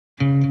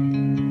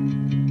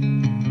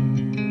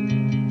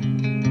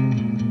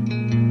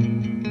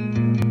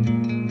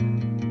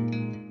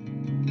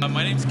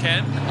My name's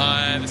Ken.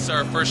 This is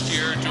our first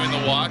year doing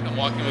the walk. I'm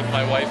walking with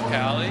my wife,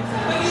 Callie,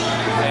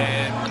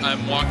 and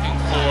I'm walking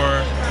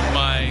for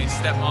my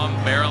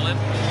stepmom, Marilyn.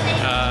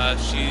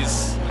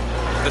 She's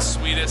the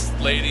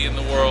sweetest lady in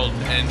the world,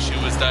 and she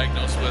was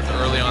diagnosed with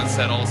early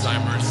onset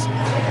Alzheimer's,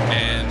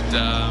 and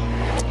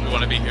we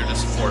want to be here to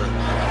support her.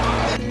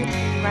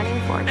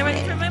 Running for I'm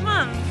running for my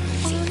mom.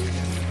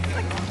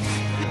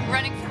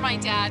 Running for my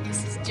dad,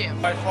 this is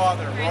Jim. My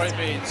father, Roy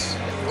Bates.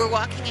 We're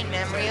walking in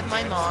memory of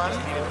my mom,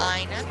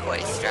 Ina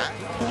Koistra.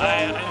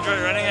 I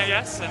enjoy running, I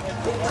guess, and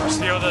just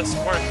be able to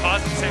support a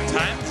cause at the same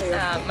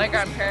time. My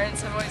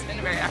grandparents have always been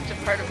a very active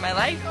part of my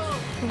life,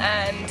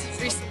 and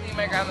recently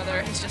my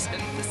grandmother has just been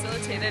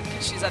facilitated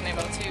because she's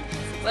unable to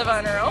live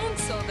on her own,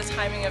 so the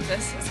timing of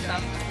this has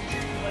come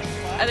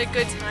at a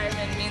good time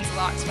and means a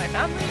lot to my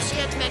family. She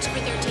had dementia for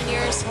 13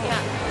 years.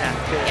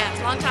 Yeah, it's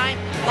a long time.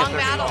 Long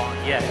battle.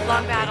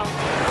 Long battle.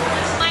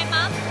 My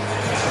mom,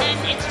 and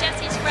it's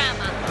Jesse's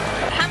grandma.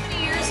 How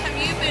many years have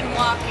you been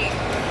walking?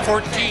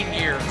 14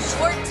 years.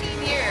 14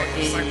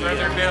 years. My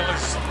brother Bill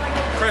is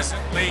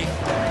presently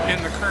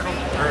in the Colonel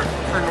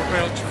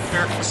Welch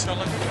Care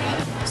Facility.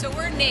 So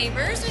we're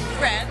neighbors and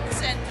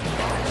friends, and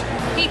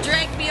he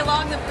dragged me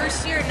along the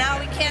first year, and now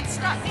he can't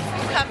stop me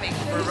from coming.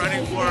 We're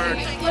running for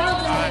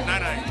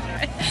Nana.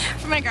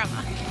 For my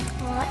grandma.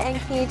 And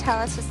can you tell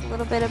us just a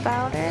little bit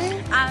about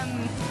her?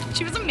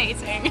 She was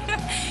amazing.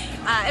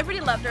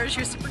 Everybody loved her. She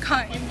was super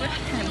kind.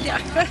 And yeah.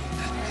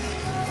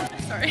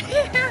 Sorry.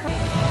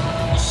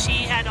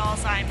 She had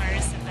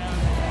Alzheimer's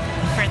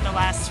for the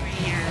last 3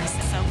 years,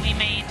 so we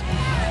made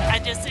a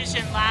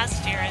decision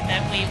last year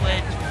that we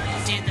would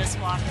do this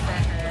walk for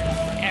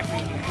her every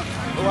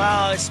year.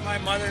 Well, it's my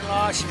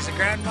mother-in-law. She's a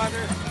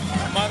grandmother,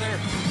 a mother,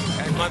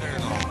 and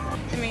mother-in-law.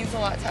 It means a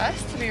lot to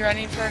us to be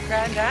running for a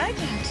granddad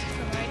and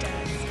for my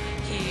dad.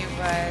 He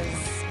was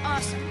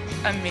Awesome.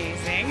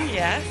 amazing,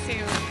 yes,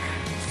 he was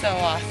so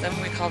awesome.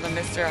 We called him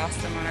Mr.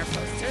 Awesome on our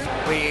poster.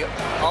 We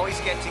always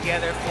get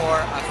together for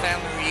a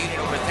family reunion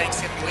over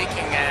Thanksgiving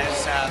weekend,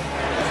 as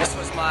this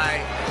was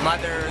my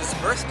mother's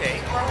birthday.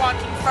 We're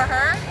walking for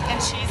her,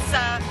 and she's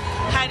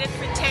had it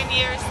for 10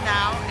 years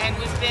now, and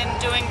we've been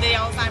doing the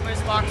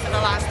Alzheimer's walk for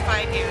the last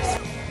 5 years.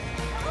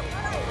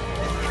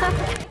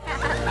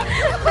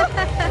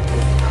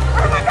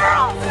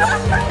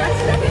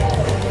 Girl!